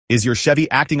Is your Chevy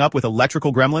acting up with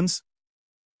electrical gremlins?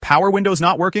 Power windows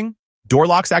not working? Door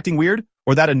locks acting weird?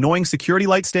 Or that annoying security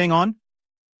light staying on?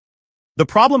 The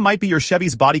problem might be your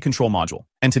Chevy's body control module,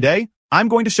 and today, I'm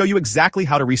going to show you exactly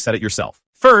how to reset it yourself.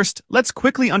 First, let's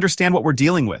quickly understand what we're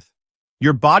dealing with.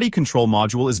 Your body control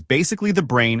module is basically the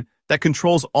brain that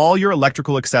controls all your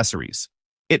electrical accessories.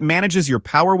 It manages your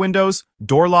power windows,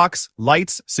 door locks,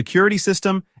 lights, security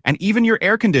system, and even your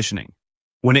air conditioning.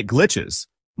 When it glitches,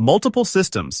 multiple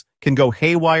systems can go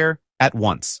haywire at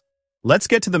once. Let's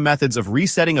get to the methods of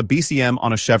resetting a BCM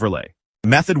on a Chevrolet.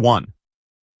 Method 1.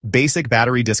 Basic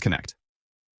battery disconnect.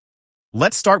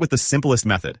 Let's start with the simplest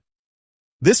method.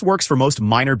 This works for most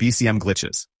minor BCM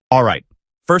glitches. Alright,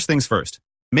 first things first.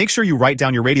 Make sure you write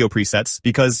down your radio presets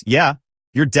because, yeah,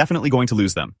 you're definitely going to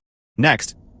lose them.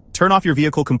 Next, turn off your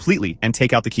vehicle completely and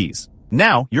take out the keys.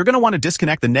 Now, you're going to want to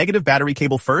disconnect the negative battery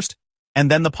cable first, and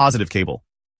then the positive cable.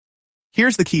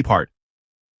 Here's the key part.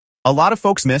 A lot of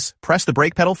folks press the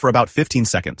brake pedal for about 15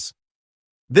 seconds.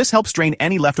 This helps drain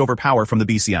any leftover power from the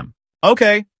BCM.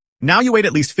 Okay, now you wait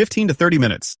at least 15 to 30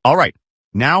 minutes. Alright,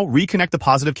 now reconnect the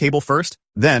positive cable first,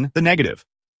 then the negative.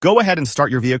 Go ahead and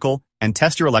start your vehicle and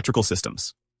test your electrical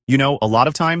systems. You know, a lot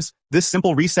of times, this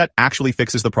simple reset actually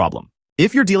fixes the problem.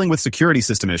 If you're dealing with security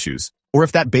system issues, or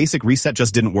if that basic reset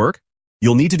just didn't work,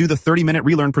 you'll need to do the 30-minute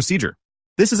relearn procedure.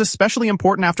 This is especially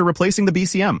important after replacing the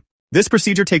BCM. This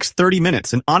procedure takes 30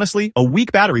 minutes, and honestly, a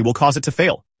weak battery will cause it to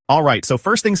fail. Alright, so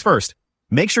first things first,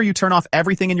 make sure you turn off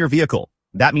everything in your vehicle.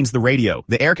 That means the radio,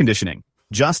 the air conditioning,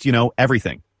 just,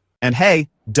 everything. And hey,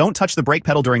 don't touch the brake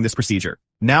pedal during this procedure.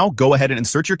 Now, go ahead and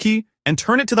insert your key and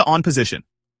turn it to the on position.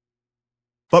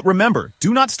 But remember,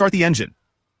 do not start the engine.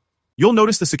 You'll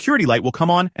notice the security light will come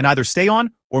on and either stay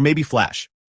on or maybe flash.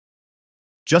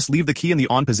 Just leave the key in the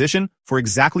on position for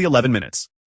exactly 11 minutes.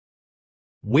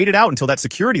 Wait it out until that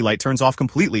security light turns off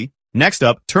completely. Next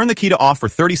up, turn the key to off for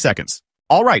 30 seconds.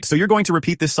 Alright, so you're going to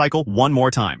repeat this cycle one more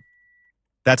time.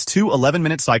 That's 2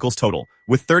 11-minute cycles total,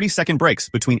 with 30-second breaks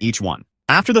between each one.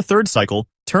 After the third cycle,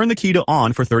 turn the key to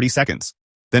on for 30 seconds.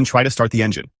 Then try to start the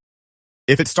engine.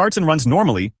 If it starts and runs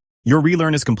normally, your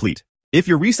relearn is complete. If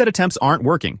your reset attempts aren't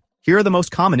working, here are the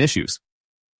most common issues.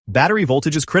 Battery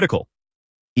voltage is critical.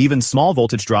 Even small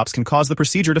voltage drops can cause the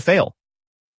procedure to fail.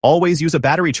 Always use a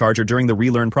battery charger during the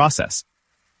relearn process.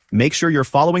 Make sure you're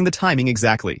following the timing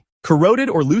exactly. Corroded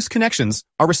or loose connections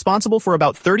are responsible for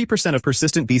about 30% of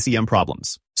persistent BCM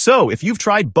problems. So, if you've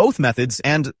tried both methods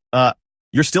and,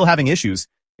 you're still having issues,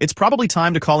 it's probably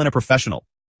time to call in a professional.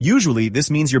 Usually,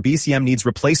 this means your BCM needs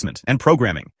replacement and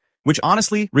programming, which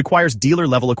honestly requires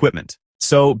dealer-level equipment.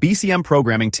 So, BCM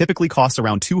programming typically costs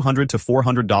around $200 to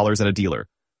 $400 at a dealer.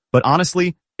 But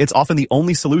honestly, it's often the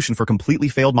only solution for completely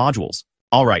failed modules.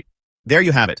 Alright, there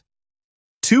you have it.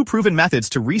 2 proven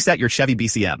methods to reset your Chevy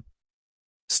BCM.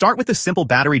 Start with the simple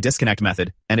battery disconnect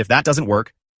method, and if that doesn't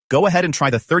work, go ahead and try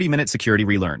the 30-minute security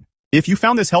relearn. If you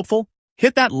found this helpful,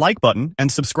 hit that like button and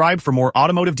subscribe for more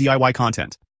automotive DIY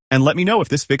content. And let me know if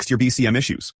this fixed your BCM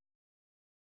issues.